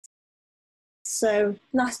So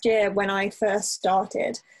last year when I first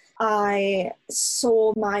started, I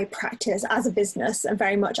saw my practice as a business and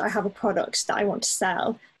very much I have a product that I want to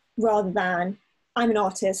sell rather than I'm an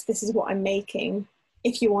artist, this is what I'm making.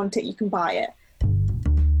 If you want it, you can buy it.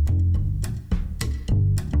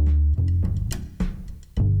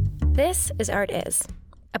 This is Art Is,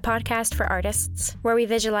 a podcast for artists where we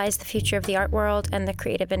visualize the future of the art world and the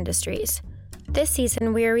creative industries. This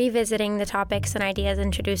season, we are revisiting the topics and ideas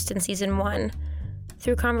introduced in Season 1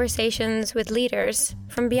 through conversations with leaders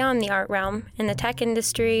from beyond the art realm in the tech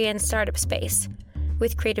industry and startup space,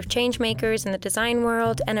 with creative changemakers in the design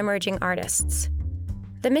world and emerging artists.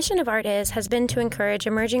 The mission of Art Is has been to encourage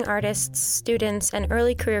emerging artists, students, and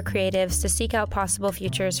early career creatives to seek out possible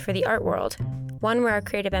futures for the art world, one where our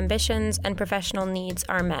creative ambitions and professional needs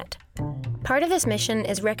are met. Part of this mission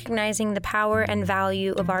is recognizing the power and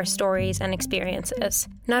value of our stories and experiences,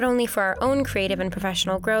 not only for our own creative and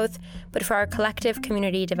professional growth, but for our collective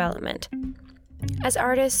community development. As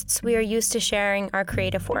artists, we are used to sharing our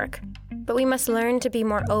creative work, but we must learn to be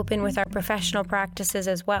more open with our professional practices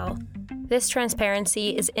as well. This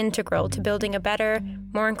transparency is integral to building a better,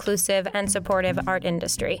 more inclusive and supportive art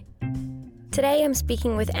industry. Today I'm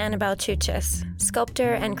speaking with Annabelle Chouchis,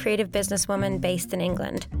 sculptor and creative businesswoman based in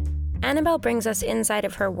England. Annabelle brings us inside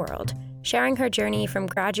of her world, sharing her journey from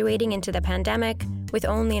graduating into the pandemic with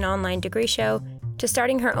only an online degree show to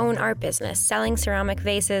starting her own art business selling ceramic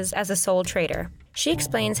vases as a sole trader. She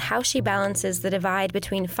explains how she balances the divide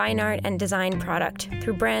between fine art and design product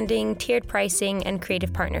through branding, tiered pricing, and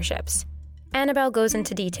creative partnerships. Annabelle goes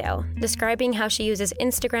into detail, describing how she uses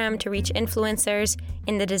Instagram to reach influencers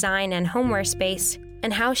in the design and homeware space,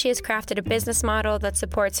 and how she has crafted a business model that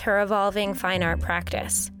supports her evolving fine art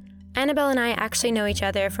practice. Annabelle and I actually know each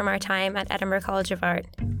other from our time at Edinburgh College of Art,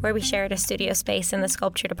 where we shared a studio space in the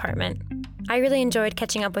sculpture department. I really enjoyed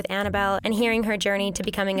catching up with Annabelle and hearing her journey to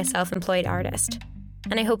becoming a self-employed artist.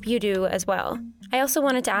 And I hope you do as well. I also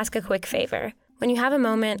wanted to ask a quick favor. When you have a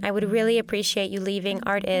moment, I would really appreciate you leaving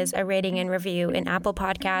Art Is a rating and review in Apple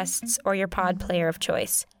Podcasts or your pod player of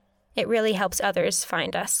choice. It really helps others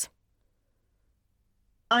find us.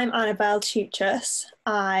 I'm Annabelle Chouchis.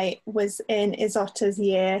 I was in Isotta's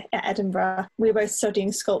year at Edinburgh. We were both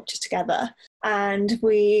studying sculpture together, and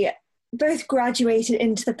we both graduated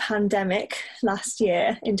into the pandemic last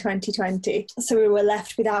year in 2020. So we were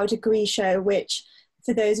left without a degree show, which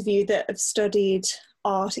for those of you that have studied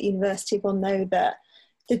art at university will know that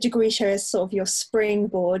the degree show is sort of your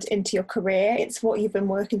springboard into your career. It's what you've been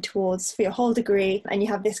working towards for your whole degree. And you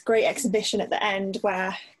have this great exhibition at the end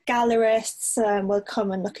where gallerists will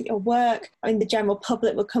come and look at your work. I mean, the general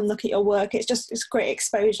public will come look at your work. It's great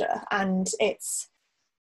exposure. And it's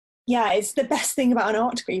the best thing about an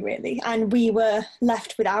art degree, really. And we were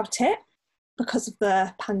left without it because of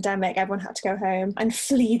the pandemic. Everyone had to go home and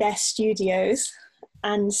flee their studios.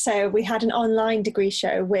 And so we had an online degree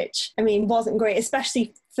show, which, I mean, wasn't great,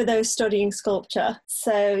 especially for those studying sculpture.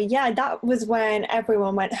 So yeah, that was when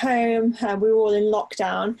everyone went home. We were all in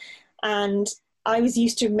lockdown. And I was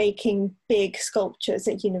used to making big sculptures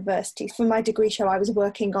at university. For my degree show, I was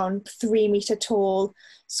working on 3-meter tall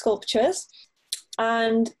sculptures.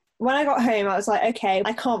 And when I got home, I was like, okay,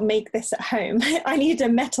 I can't make this at home. I need a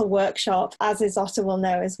metal workshop, as Isotta will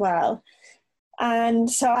know as well. And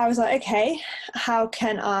so I was like, okay, how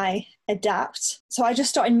can I adapt? So I just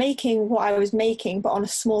started making what I was making, but on a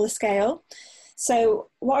smaller scale. So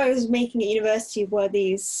what I was making at university were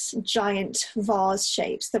these giant vase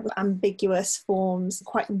shapes that were ambiguous forms,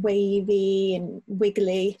 quite wavy and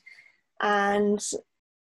wiggly. And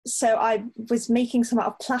so I was making some out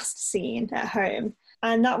of plasticine at home.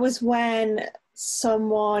 And that was when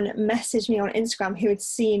someone messaged me on Instagram who had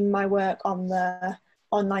seen my work on the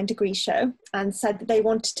online degree show and said that they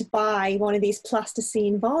wanted to buy one of these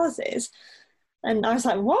plasticine vases. And I was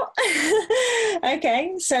like, what?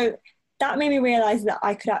 Okay. So that made me realize that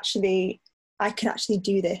I could actually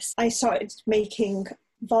do this. I started making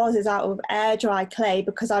vases out of air dry clay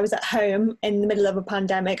because I was at home in the middle of a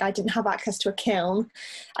pandemic. I didn't have access to a kiln.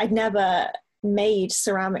 I'd never made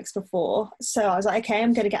ceramics before. So I was like, okay,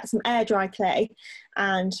 I'm going to get some air dry clay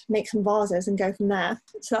and make some vases and go from there.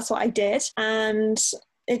 So that's what I did. And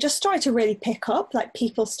it just started to really pick up. Like,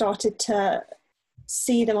 people started to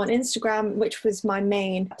see them on Instagram, which was my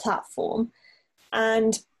main platform.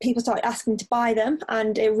 And people started asking to buy them,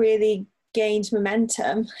 and it really gained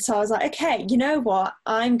momentum. So I was like, okay, you know what?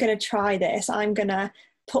 I'm going to try this. I'm going to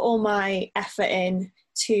put all my effort in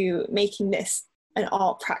to making this an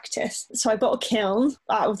art practice. So I bought a kiln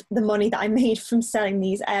out of the money that I made from selling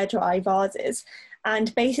these air dry vases,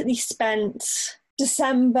 and basically spent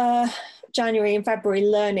December January and February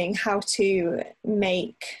learning how to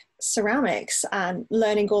make ceramics and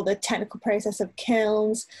learning all the technical process of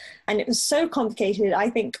kilns, and it was so complicated. I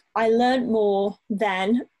think I learned more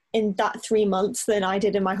then in that 3 months than I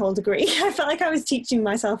did in my whole degree. I felt like I was teaching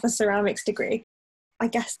myself a ceramics degree. I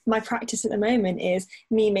guess my practice at the moment is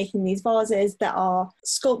me making these vases that are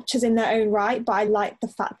sculptures in their own right, but I like the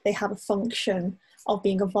fact they have a function of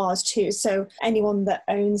being a vase too. So anyone that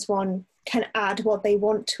owns one can add what they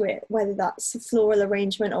want to it, whether that's a floral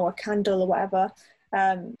arrangement or a candle or whatever.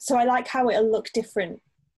 So I like how it'll look different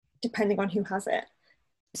depending on who has it.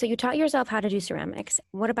 So you taught yourself how to do ceramics.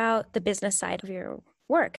 What about the business side of your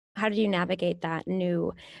work? How did you navigate that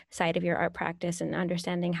new side of your art practice and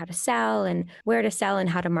understanding how to sell and where to sell and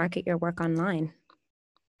how to market your work online?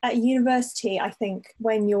 At university, I think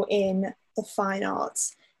when you're in the fine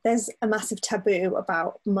arts, there's a massive taboo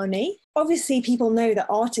about money. Obviously, people know that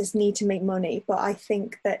artists need to make money, but I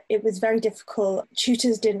think that it was very difficult.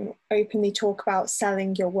 Tutors didn't openly talk about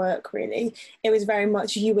selling your work, really. It was very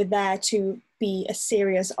much you were there to be a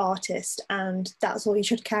serious artist, and that's all you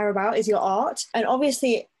should care about is your art. And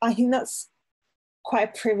obviously, I think that's quite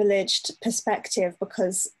a privileged perspective,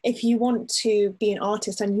 because if you want to be an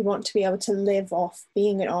artist and you want to be able to live off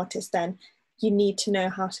being an artist, then you need to know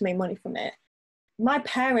how to make money from it. My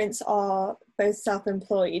parents are both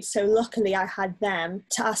self-employed, so luckily I had them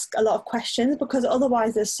to ask a lot of questions, because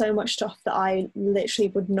otherwise there's so much stuff that I literally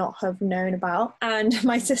would not have known about. And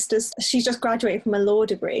my sister's, she's just graduated from a law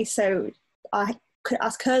degree, so I could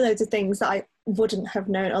ask her loads of things that I wouldn't have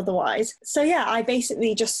known otherwise. So yeah, I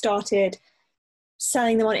basically just started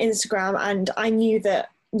selling them on Instagram, and I knew that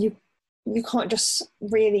you can't just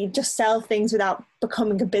really just sell things without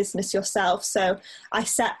becoming a business yourself. So I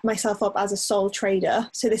set myself up as a sole trader.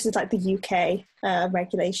 So this is like the UK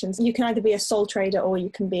regulations. You can either be a sole trader or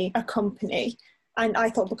you can be a company. And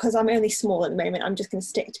I thought, because I'm only small at the moment, I'm just going to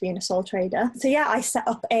stick to being a sole trader. So yeah, I set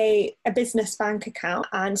up a business bank account,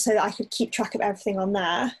 and so that I could keep track of everything on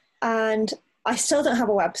there. And I still don't have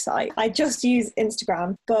a website. I just use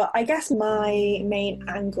Instagram, but I guess my main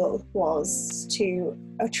angle was to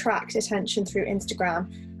attract attention through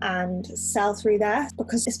Instagram and sell through there,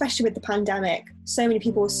 because especially with the pandemic, so many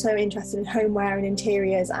people were so interested in homeware and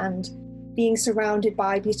interiors and being surrounded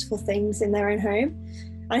by beautiful things in their own home.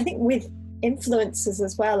 And I think with influencers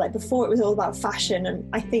as well, like before it was all about fashion, and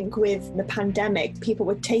I think with the pandemic people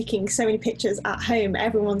were taking so many pictures at home,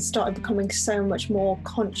 everyone started becoming so much more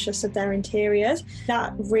conscious of their interiors.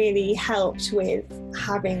 That really helped with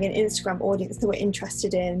having an Instagram audience that were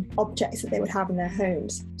interested in objects that they would have in their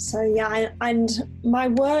homes. So yeah, and my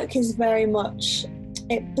work is very much,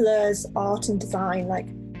 it blurs art and design. Like,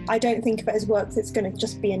 I don't think of it as work that's going to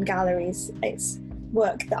just be in galleries. It's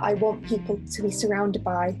work that I want people to be surrounded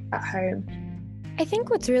by at home. I think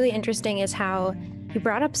what's really interesting is how you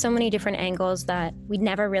brought up so many different angles that we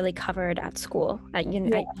never really covered at school, at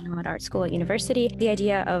art school, at university. The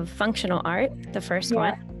idea of functional art, the first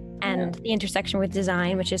one, and the intersection with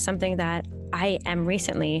design, which is something that I am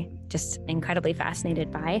recently just incredibly fascinated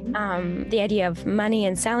by. The idea of money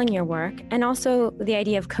and selling your work, and also the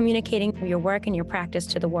idea of communicating your work and your practice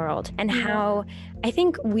to the world, and how I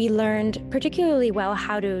think we learned particularly well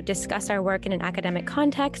how to discuss our work in an academic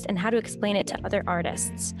context and how to explain it to other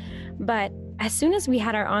artists. But as soon as we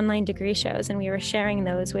had our online degree shows and we were sharing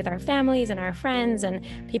those with our families and our friends and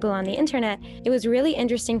people on the internet, it was really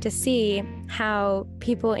interesting to see how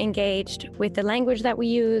people engaged with the language that we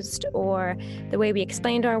used or the way we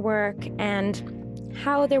explained our work, and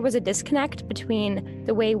how there was a disconnect between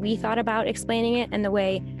the way we thought about explaining it and the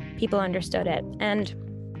way people understood it. And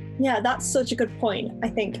yeah, that's such a good point. I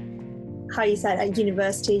think how you said at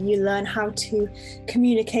university, you learn how to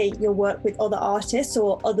communicate your work with other artists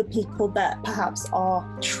or other people that perhaps are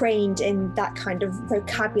trained in that kind of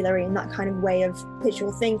vocabulary and that kind of way of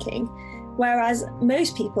visual thinking. Whereas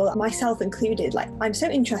most people, myself included, like, I'm so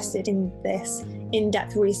interested in this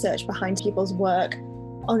in-depth research behind people's work,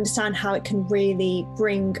 understand how it can really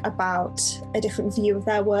bring about a different view of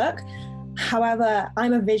their work. However,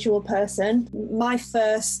 I'm a visual person. My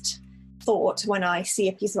first thought when I see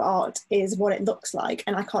a piece of art is what it looks like,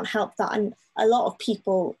 and I can't help that. And a lot of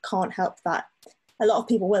people can't help that. A lot of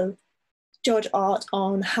people will judge art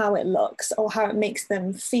on how it looks or how it makes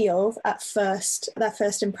them feel at first, their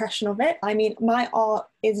first impression of it. I mean, my art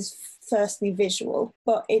is firstly visual,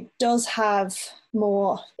 but it does have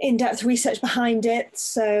more in-depth research behind it.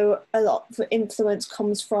 So a lot of influence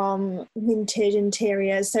comes from vintage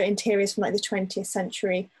interiors, so interiors from like the 20th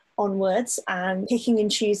century onwards, and picking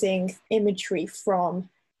and choosing imagery from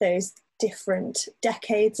those different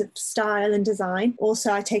decades of style and design.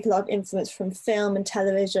 Also, I take a lot of influence from film and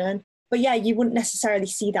television. But yeah, you wouldn't necessarily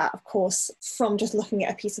see that, of course, from just looking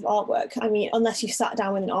at a piece of artwork. I mean, unless you sat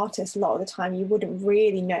down with an artist, a lot of the time you wouldn't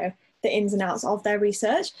really know the ins and outs of their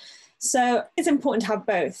research. So it's important to have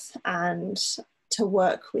both and to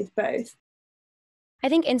work with both. I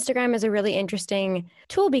think Instagram is a really interesting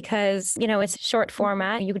tool because, it's short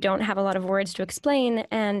format. You don't have a lot of words to explain.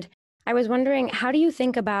 And I was wondering, how do you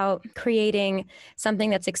think about creating something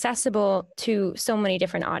that's accessible to so many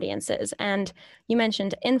different audiences? And you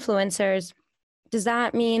mentioned influencers. Does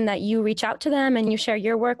that mean that you reach out to them and you share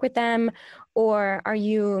your work with them? Or are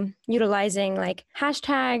you utilizing like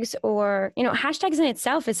hashtags or, hashtags in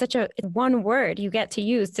itself is such a one word you get to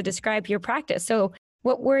use to describe your practice. So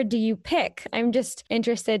what word do you pick? I'm just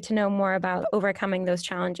interested to know more about overcoming those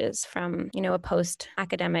challenges from, a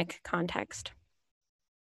post-academic context.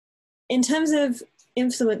 In terms of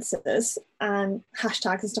influencers and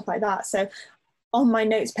hashtags and stuff like that, so on my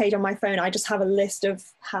notes page on my phone, I just have a list of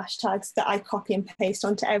hashtags that I copy and paste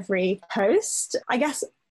onto every post. I guess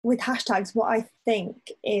with hashtags, what I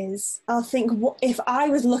think is, I'll think, if I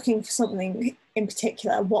was looking for something in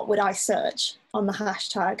particular, what would I search on the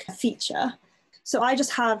hashtag feature? So I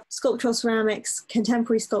just have sculptural ceramics,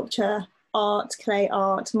 contemporary sculpture, art, clay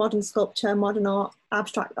art, modern sculpture, modern art,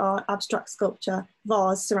 abstract sculpture,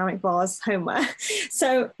 vase, ceramic vase, homeware.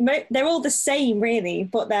 So they're all the same really,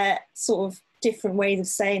 but they're sort of different ways of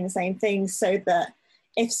saying the same thing, so that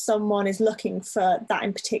if someone is looking for that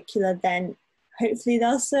in particular, then hopefully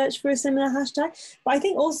they'll search for a similar hashtag. But I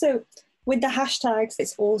think also with the hashtags,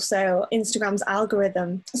 it's also Instagram's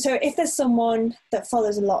algorithm. So if there's someone that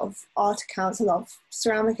follows a lot of art accounts, a lot of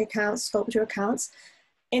ceramic accounts, sculpture accounts,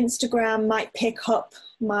 Instagram might pick up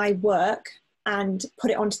my work and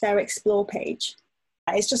put it onto their explore page.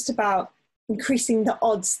 It's just about increasing the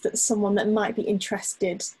odds that someone that might be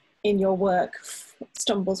interested in your work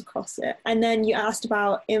stumbles across it. And then you asked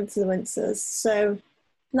about influencers. So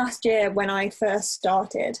last year when I first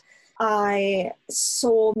started, I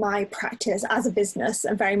saw my practice as a business,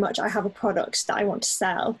 and very much I have a product that I want to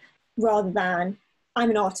sell, rather than I'm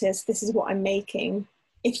an artist, this is what I'm making,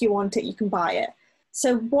 if you want it, you can buy it.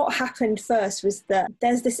 So what happened first was that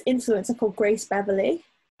there's this influencer called Grace Beverley.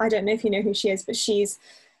 I don't know if you know who she is, but she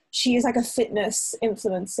is like a fitness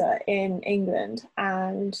influencer in England,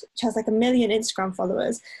 and she has like 1 million Instagram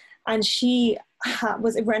followers. And she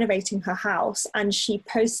was renovating her house, and she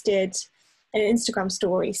posted an Instagram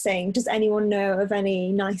story saying, does anyone know of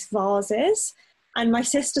any nice vases? And my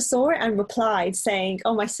sister saw it and replied saying,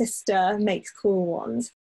 oh, my sister makes cool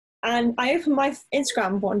ones. And I opened my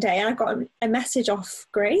Instagram one day and I got a message off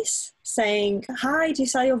Grace saying, hi, do you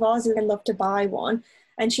sell your vases? I'd love to buy one.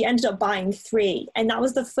 And she ended up buying 3. And that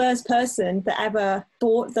was the first person that ever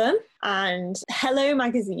bought them. And Hello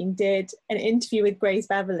Magazine did an interview with Grace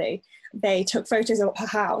Beverley. They took photos of her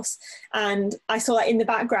house. And I saw that in the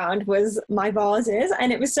background was my vases.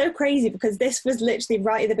 And it was so crazy because this was literally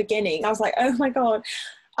right at the beginning. I was like, oh my God,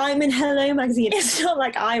 I'm in Hello Magazine. It's not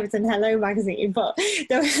like I was in Hello Magazine, but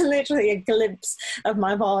there was literally a glimpse of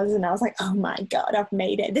my vase. And I was like, oh my God, I've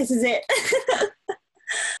made it. This is it.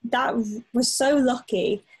 That was so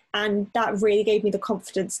lucky, and that really gave me the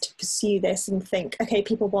confidence to pursue this and think, okay,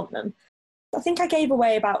 people want them. I think I gave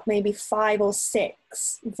away about maybe 5 or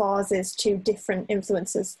 6 vases to different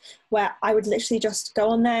influencers, where I would literally just go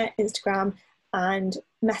on their Instagram and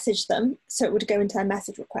message them. So it would go into their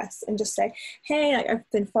message requests and just say, hey, I've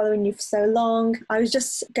been following you for so long. I was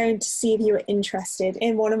just going to see if you were interested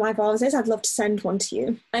in one of my vases. I'd love to send one to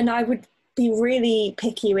you. And I would be really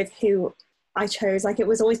picky with who I chose. Like, it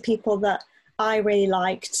was always people that I really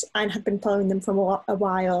liked and had been following them for a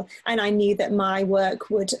while, and I knew that my work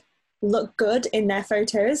would look good in their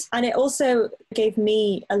photos. And it also gave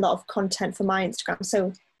me a lot of content for my Instagram.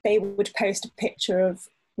 So they would post a picture of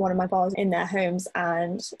one of my vases in their homes,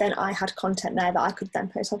 and then I had content there that I could then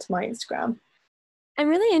post onto my Instagram. I'm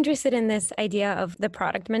really interested in this idea of the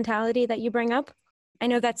product mentality that you bring up. I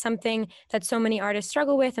know that's something that so many artists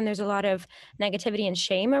struggle with, and there's a lot of negativity and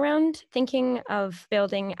shame around thinking of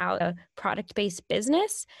building out a product-based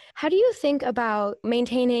business. How do you think about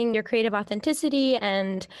maintaining your creative authenticity?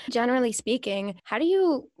 And generally speaking, how do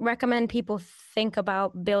you recommend people think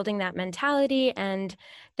about building that mentality? And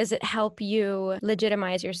does it help you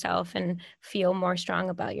legitimize yourself and feel more strong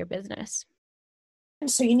about your business?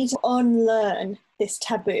 So you need to unlearn this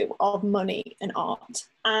taboo of money and art.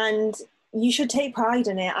 And you should take pride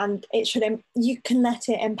in it, and you can let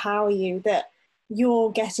it empower you that you're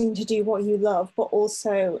getting to do what you love, but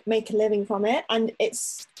also make a living from it. And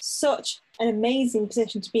it's such an amazing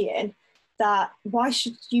position to be in that why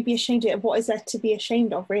should you be ashamed of it? What is there to be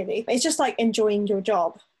ashamed of, really? It's just like enjoying your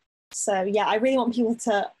job. So yeah, I really want people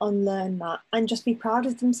to unlearn that and just be proud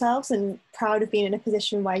of themselves and proud of being in a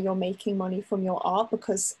position where you're making money from your art,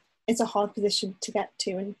 because it's a hard position to get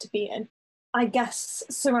to and to be in. I guess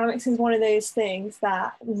ceramics is one of those things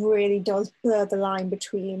that really does blur the line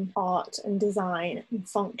between art and design and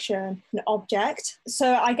function and object.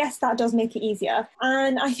 So I guess that does make it easier.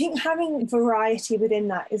 And I think having variety within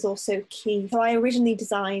that is also key. So I originally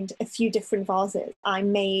designed a few different vases. I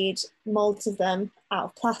made molds of them out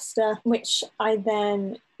of plaster, which I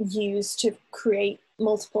then used to create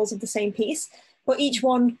multiples of the same piece. But each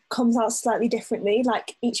one comes out slightly differently.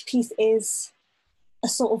 Like each piece is a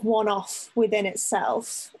sort of one-off within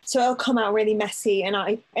itself. So it'll come out really messy and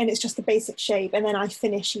it's just the basic shape, and then I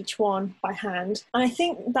finish each one by hand. And I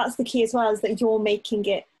think that's the key as well, is that you're making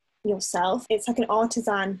it yourself. It's like an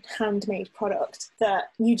artisan handmade product that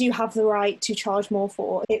you do have the right to charge more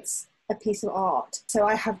for. It's a piece of art. So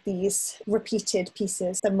I have these repeated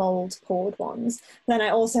pieces, the mold poured ones. Then I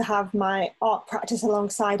also have my art practice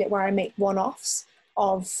alongside it, where I make one-offs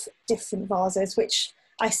of different vases, which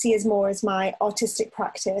I see as more as my artistic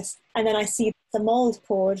practice. And then I see the mold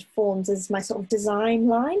poured forms as my sort of design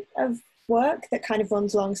line of work that kind of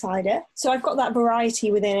runs alongside it. So I've got that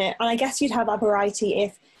variety within it. And I guess you'd have that variety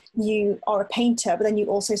if you are a painter, but then you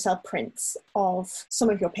also sell prints of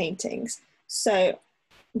some of your paintings. So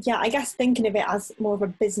yeah, I guess thinking of it as more of a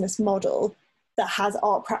business model that has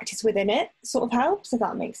art practice within it sort of helps, if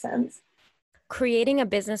that makes sense. Creating a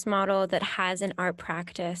business model that has an art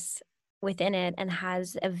practice within it and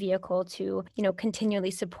has a vehicle to,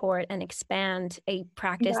 continually support and expand a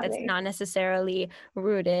practice that's not necessarily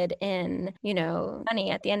rooted in,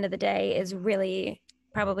 money at the end of the day is really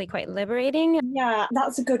probably quite liberating. Yeah,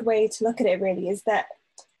 that's a good way to look at it, really, is that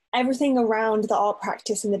everything around the art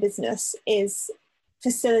practice in the business is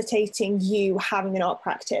facilitating you having an art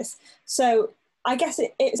practice. So I guess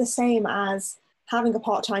it's the same as having a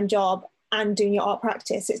part-time job and doing your art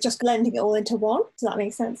practice. It's just blending it all into one. Does that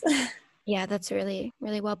make sense? Yeah, that's really,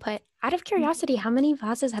 really well put. Out of curiosity, how many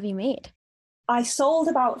vases have you made? I sold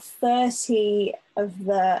about 30 of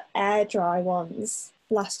the air dry ones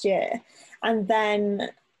last year. And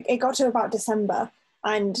then it got to about December.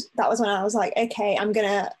 And that was when I was like, okay, I'm going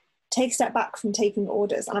to take a step back from taking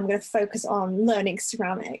orders and I'm going to focus on learning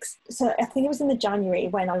ceramics. So I think it was in the January,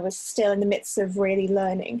 when I was still in the midst of really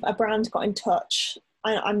learning, a brand got in touch.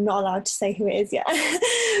 I'm not allowed to say who it is yet,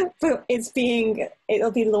 but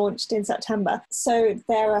it'll be launched in September. So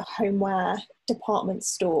they're a homeware department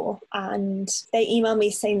store, and they emailed me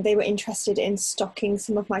saying they were interested in stocking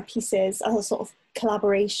some of my pieces as a sort of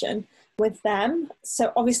collaboration with them.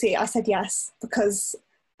 So obviously I said yes, because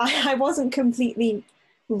I wasn't completely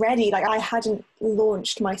ready. Like, I hadn't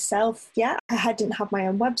launched myself yet. I didn't have my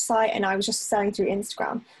own website, and I was just selling through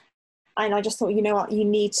Instagram. And I just thought, you know what, you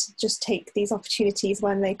need to just take these opportunities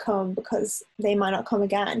when they come, because they might not come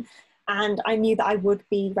again. And I knew that I would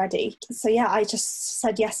be ready. So yeah, I just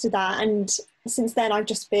said yes to that. And since then, I've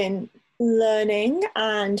just been learning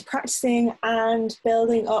and practicing and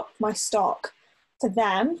building up my stock for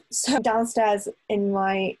them. So downstairs in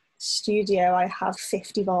my studio, I have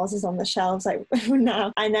 50 vases on the shelves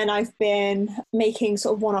now. And then I've been making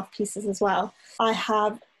sort of one-off pieces as well. I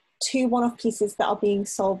have 2 one-off pieces that are being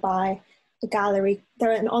sold by a gallery.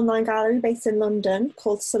 They're an online gallery based in London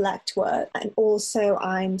called Select Work. And also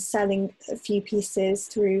I'm selling a few pieces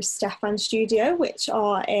through Stefan Studio, which they're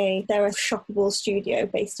a shoppable studio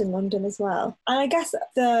based in London as well. And I guess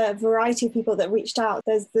the variety of people that reached out,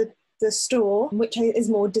 there's the store, which is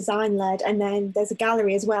more design led, and then there's a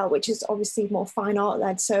gallery as well, which is obviously more fine art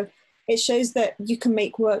led. So it shows that you can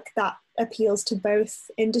make work that appeals to both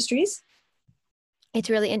industries. It's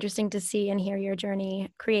really interesting to see and hear your journey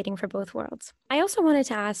creating for both worlds. I also wanted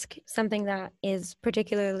to ask something that is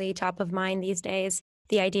particularly top of mind these days,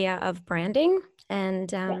 the idea of branding.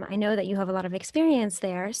 And I know that you have a lot of experience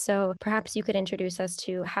there. So perhaps you could introduce us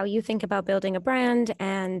to how you think about building a brand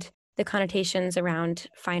and the connotations around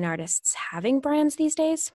fine artists having brands these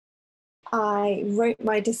days. I wrote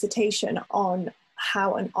my dissertation on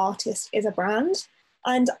how an artist is a brand.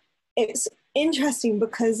 And it's interesting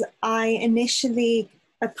because I initially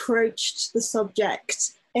approached the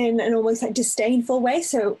subject in an almost like disdainful way.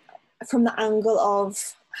 So from the angle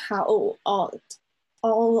of how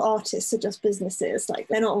all artists are just businesses, like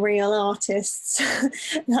they're not real artists,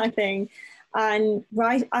 that thing. And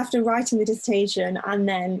right after writing the dissertation and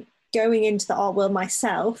then going into the art world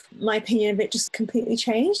myself, my opinion of it just completely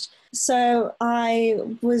changed. So I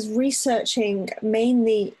was researching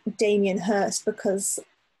mainly Damien Hirst because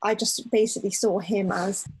I just basically saw him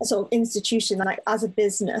as a sort of institution, like as a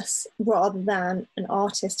business rather than an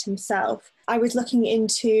artist himself. I was looking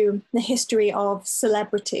into the history of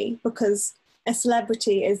celebrity, because a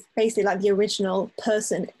celebrity is basically like the original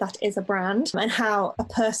person that is a brand, and how a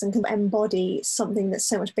person can embody something that's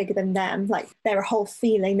so much bigger than them. Like they're a whole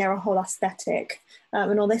feeling, they're a whole aesthetic,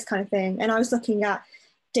 and all this kind of thing. And I was looking at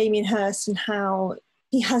Damien Hirst and how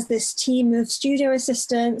he has this team of studio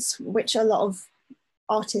assistants, which a lot of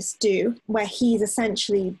artists do, where he's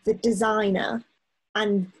essentially the designer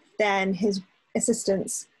and then his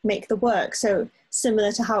assistants make the work. So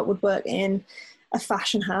similar to how it would work in a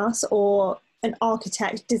fashion house, or an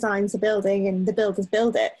architect designs a building and the builders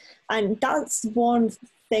build it. And that's one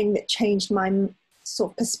thing that changed my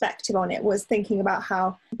sort of perspective on it, was thinking about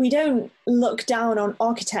how we don't look down on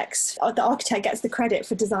architects. The architect gets the credit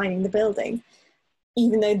for designing the building,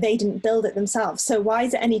 even though they didn't build it themselves. So why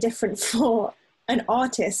is it any different for an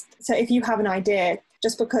artist? So if you have an idea,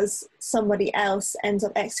 just because somebody else ends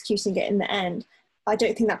up executing it in the end, I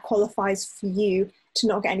don't think that qualifies for you to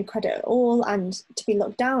not get any credit at all and to be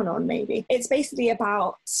looked down on, maybe. It's basically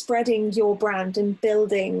about spreading your brand and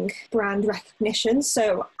building brand recognition.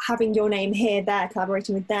 So having your name here, there,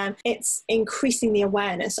 collaborating with them, it's increasing the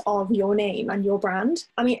awareness of your name and your brand.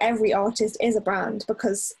 I mean, every artist is a brand,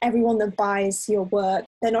 because everyone that buys your work,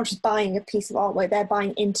 they're not just buying a piece of artwork, they're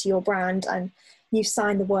buying into your brand, and you've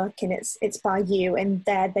signed the work and it's by you, and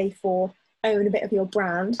they're therefore own a bit of your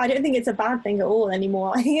brand. I don't think it's a bad thing at all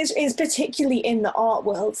anymore. I think it's particularly in the art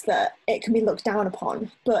world that it can be looked down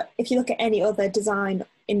upon. But if you look at any other design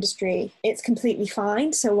industry, it's completely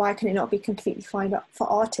fine. So why can it not be completely fine for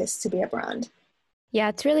artists to be a brand? Yeah,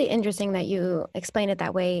 it's really interesting that you explain it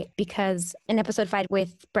that way, because in episode 5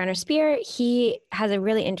 with Brenner Spear, he has a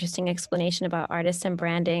really interesting explanation about artists and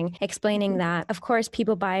branding, explaining that, of course,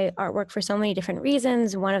 people buy artwork for so many different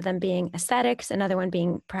reasons, one of them being aesthetics, another one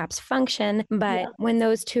being perhaps function. But when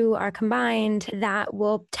those two are combined, that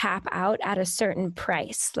will tap out at a certain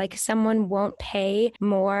price. Like someone won't pay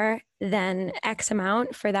more than X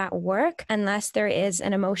amount for that work unless there is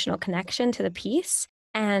an emotional connection to the piece.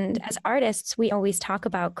 And as artists, we always talk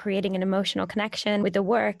about creating an emotional connection with the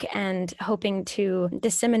work and hoping to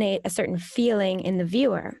disseminate a certain feeling in the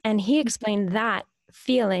viewer. And he explained that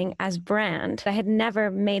feeling as brand. I had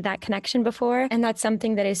never made that connection before. And that's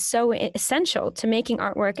something that is so essential to making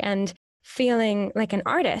artwork and feeling like an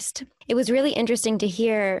artist. It was really interesting to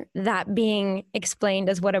hear that being explained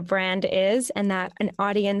as what a brand is, and that an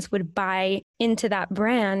audience would buy into that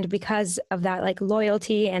brand because of that like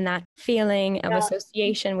loyalty and that feeling of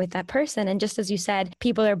association with that person. And just as you said,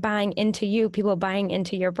 people are buying into you, people buying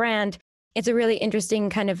into your brand. It's a really interesting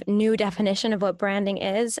kind of new definition of what branding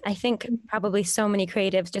is. I think probably so many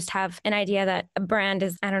creatives just have an idea that a brand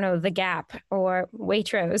is, I don't know, The Gap or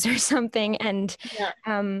Waitrose or something, and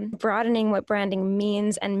broadening what branding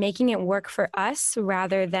means and making it work for us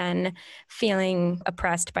rather than feeling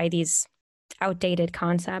oppressed by these outdated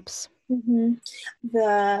concepts. Mm-hmm.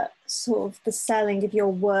 The sort of the selling of your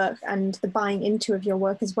work and the buying into of your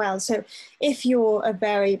work as well. So if you're a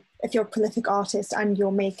prolific artist and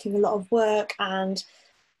you're making a lot of work and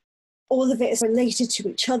all of it is related to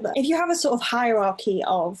each other, if you have a sort of hierarchy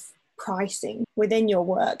of pricing within your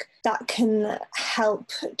work, that can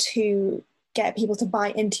help to get people to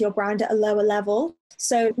buy into your brand at a lower level.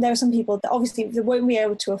 So there are some people that obviously they won't be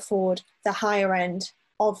able to afford the higher end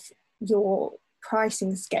of your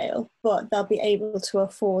pricing scale, but they'll be able to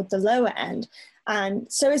afford the lower end.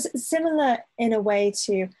 And so it's similar in a way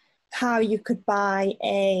to how you could buy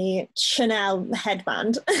a Chanel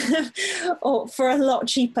headband or for a lot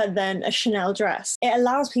cheaper than a Chanel dress. It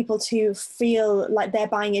allows people to feel like they're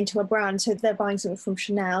buying into a brand, so they're buying something from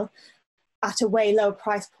Chanel at a way lower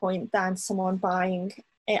price point than someone buying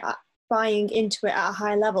into it at a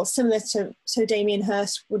high level, similar to, so Damien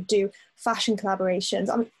Hirst would do fashion collaborations.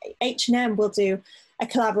 I mean, H&M will do a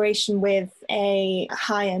collaboration with a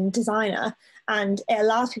high-end designer, and it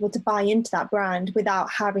allows people to buy into that brand without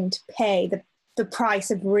having to pay the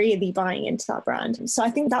price of really buying into that brand. So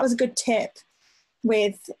I think that was a good tip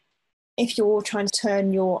with, if you're trying to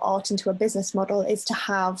turn your art into a business model, is to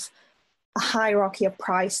have a hierarchy of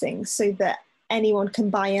pricing so that anyone can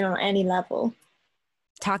buy in on any level.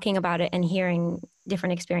 Talking about it and hearing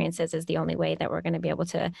different experiences is the only way that we're going to be able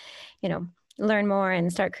to, learn more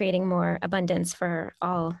and start creating more abundance for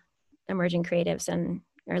all emerging creatives and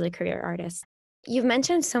early career artists. You've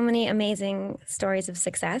mentioned so many amazing stories of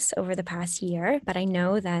success over the past year, but I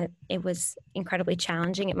know that it was incredibly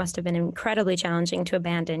challenging. It must have been incredibly challenging to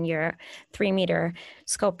abandon your 3-meter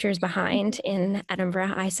sculptures behind in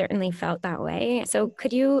Edinburgh. I certainly felt that way. So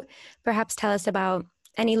could you perhaps tell us about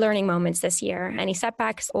Any learning moments this year, any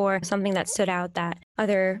setbacks or something that stood out that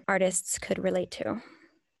other artists could relate to?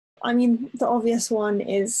 I mean, the obvious one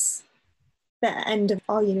is the end of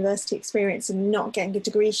our university experience and not getting a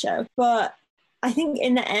degree show. But I think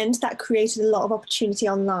in the end, that created a lot of opportunity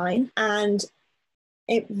online, and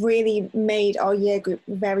it really made our year group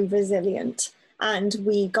very resilient. And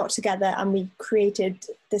we got together and we created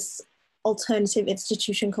this alternative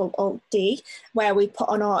institution called Alt-D, where we put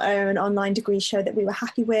on our own online degree show that we were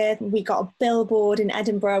happy with. We got a billboard in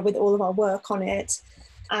Edinburgh with all of our work on it.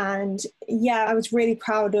 And yeah, I was really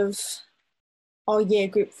proud of our year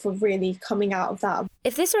group for really coming out of that.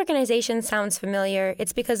 If this organization sounds familiar,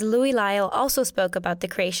 it's because Louis Lyle also spoke about the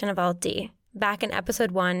creation of Alt-D back in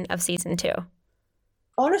episode 1 of season 2.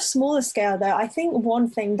 On a smaller scale, though, I think one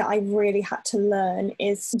thing that I really had to learn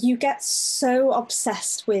is you get so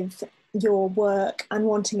obsessed with your work and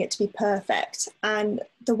wanting it to be perfect. And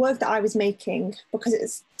the work that I was making, because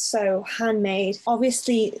it's so handmade,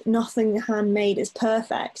 obviously nothing handmade is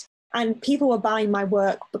perfect. And people were buying my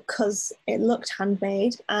work because it looked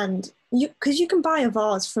handmade. And because you can buy a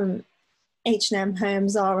vase from H&M Home,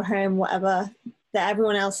 Zara Home, whatever, that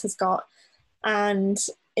everyone else has got. And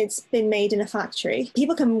it's been made in a factory.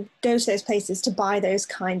 People can go to those places to buy those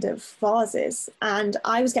kind of vases. And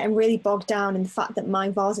I was getting really bogged down in the fact that my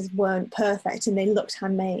vases weren't perfect and they looked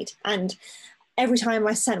handmade. And every time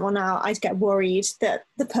I sent one out, I'd get worried that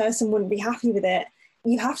the person wouldn't be happy with it.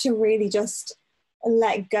 You have to really just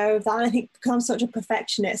let go of that. And I think because I'm such a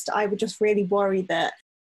perfectionist, I would just really worry that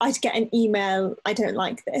I'd get an email, I don't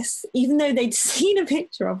like this, even though they'd seen a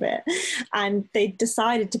picture of it and they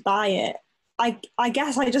decided to buy it. I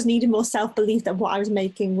guess I just needed more self-belief that what I was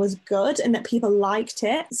making was good and that people liked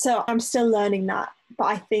it. So I'm still learning that. But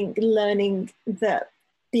I think learning that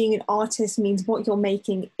being an artist means what you're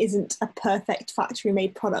making isn't a perfect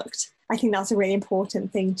factory-made product. I think that's a really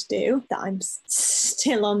important thing to do, that I'm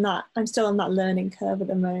still on that learning curve at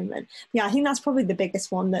the moment. Yeah, I think that's probably the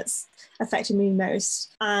biggest one that's affected me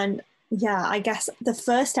most. And yeah, I guess the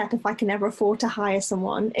first step, if I can ever afford to hire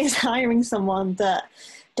someone, is hiring someone that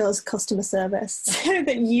does customer service so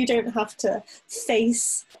that you don't have to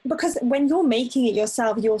face, because when you're making it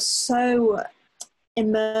yourself, you're so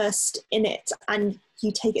immersed in it and you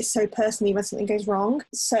take it so personally when something goes wrong.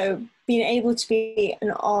 So being able to be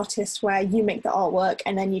an artist where you make the artwork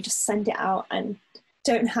and then you just send it out and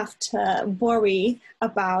don't have to worry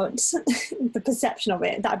about the perception of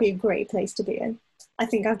it, that'd be a great place to be in. I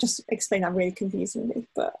think I've just explained that really confusingly,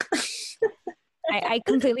 but I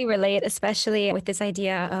completely relate, especially with this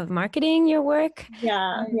idea of marketing your work.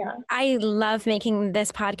 Yeah. I love making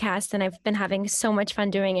this podcast and I've been having so much fun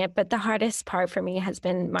doing it. But the hardest part for me has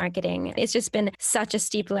been marketing. It's just been such a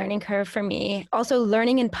steep learning curve for me. Also,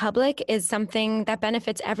 learning in public is something that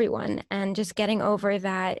benefits everyone, and just getting over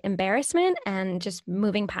that embarrassment and just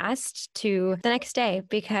moving past to the next day,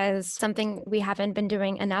 because something we haven't been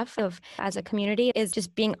doing enough of as a community is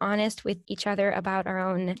just being honest with each other about our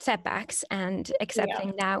own setbacks and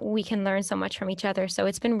accepting that we can learn so much from each other. So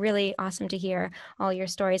it's been really awesome to hear all your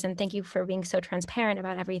stories, and thank you for being so transparent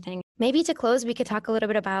about everything. Maybe to close, we could talk a little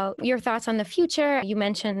bit about your thoughts on the future. You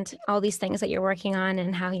mentioned all these things that you're working on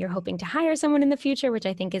and how you're hoping to hire someone in the future, which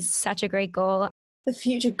I think is such a great goal. The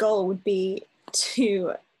future goal would be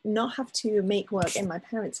to not have to make work in my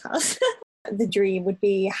parents' house. The dream would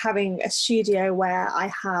be having a studio where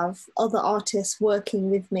I have other artists working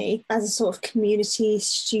with me as a sort of community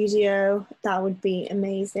studio. That would be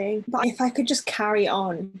amazing. But if I could just carry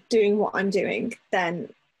on doing what I'm doing, then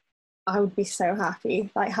I would be so happy.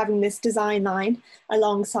 Like having this design line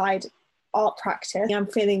alongside art practice. I'm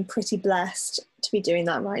feeling pretty blessed to be doing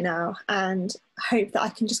that right now, and I hope that I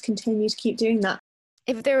can just continue to keep doing that.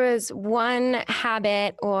 If there was one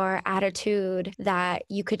habit or attitude that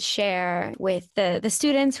you could share with the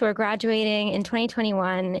students who are graduating in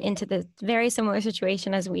 2021 into the very similar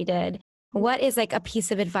situation as we did, what is like a piece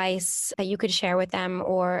of advice that you could share with them,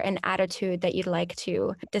 or an attitude that you'd like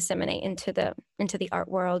to disseminate into the art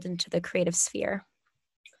world, into the creative sphere?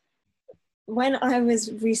 When I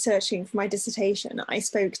was researching for my dissertation, I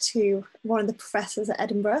spoke to one of the professors at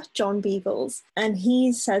Edinburgh, John Beagles, and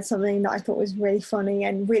he said something that I thought was really funny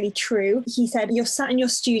and really true. He said, "You're sat in your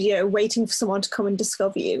studio waiting for someone to come and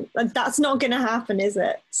discover you. Like, that's not going to happen, is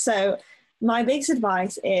it?" So my biggest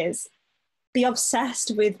advice is be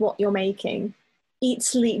obsessed with what you're making. Eat,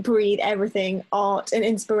 sleep, breathe everything, art and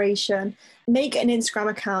inspiration. Make an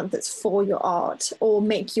Instagram account that's for your art, or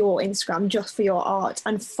make your Instagram just for your art,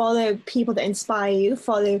 and follow people that inspire you.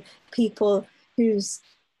 Follow people whose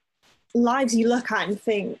lives you look at and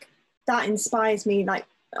think, that inspires me. Like,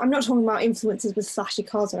 I'm not talking about influencers with flashy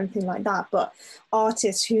cars or anything like that, but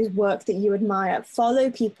artists whose work that you admire. Follow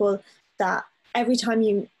people that every time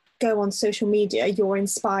you go on social media, you're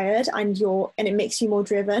inspired and it makes you more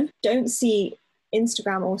driven. Don't see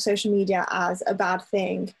Instagram or social media as a bad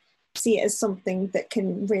thing. See it as something that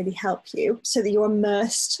can really help you so that you're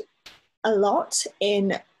immersed a lot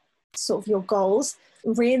in sort of your goals.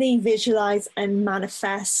 Really visualize and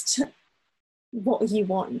manifest what you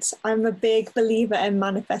want. I'm a big believer in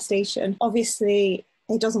manifestation. Obviously,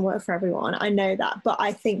 it doesn't work for everyone. I know that. But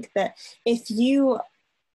I think that if you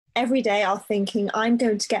every day are thinking, I'm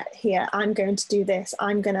going to get here, I'm going to do this,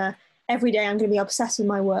 every day I'm going to be obsessed with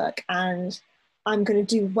my work and I'm going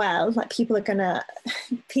to do well, like people are going to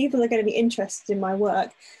be interested in my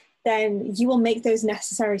work, then you will make those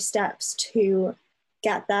necessary steps to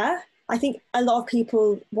get there. I think a lot of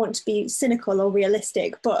people want to be cynical or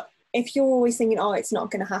realistic, but if you're always thinking, oh, it's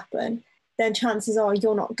not going to happen, then chances are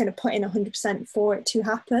you're not going to put in 100% for it to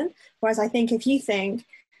happen. Whereas I think if you think,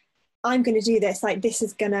 I'm going to do this, like this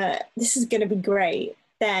is going to be great,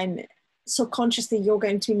 then subconsciously you're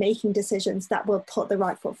going to be making decisions that will put the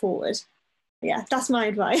right foot forward. Yeah, that's my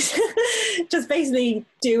advice. Just basically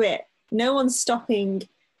do it. No one's stopping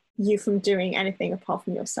you from doing anything apart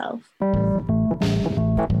from yourself.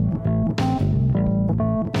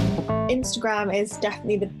 Instagram is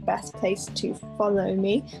definitely the best place to follow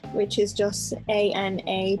me, which is just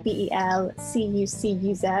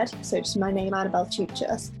ANABELCUCUZ, so just my name, Annabelle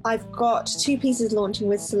Chuchas. I've got 2 pieces launching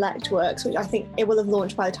with Select Works, which I think it will have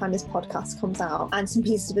launched by the time this podcast comes out, and some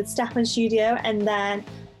pieces with Stefan Studio, and then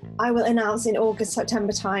I will announce in August,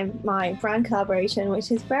 September time my brand collaboration,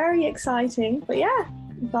 which is very exciting. But yeah,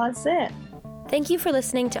 that's it. Thank you for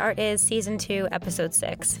listening to Art Is Season 2, Episode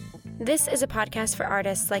 6. This is a podcast for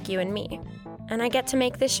artists like you and me, and I get to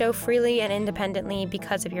make this show freely and independently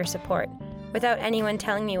because of your support, without anyone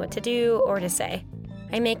telling me what to do or to say.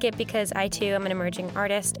 I make it because I too am an emerging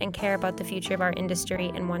artist and care about the future of our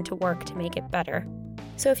industry and want to work to make it better.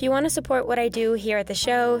 So if you want to support what I do here at the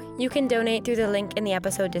show, you can donate through the link in the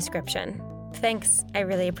episode description. Thanks, I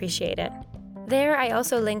really appreciate it. There I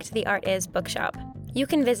also linked the Art Is bookshop. You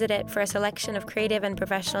can visit it for a selection of creative and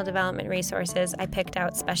professional development resources I picked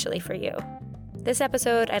out specially for you. This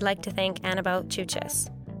episode, I'd like to thank Annabelle Chuchas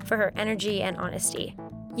for her energy and honesty.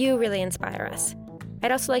 You really inspire us.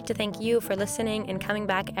 I'd also like to thank you for listening and coming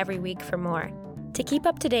back every week for more. To keep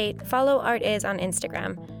up to date, follow Art Is on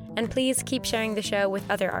Instagram, and please keep sharing the show with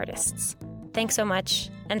other artists. Thanks so much,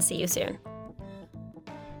 and see you soon.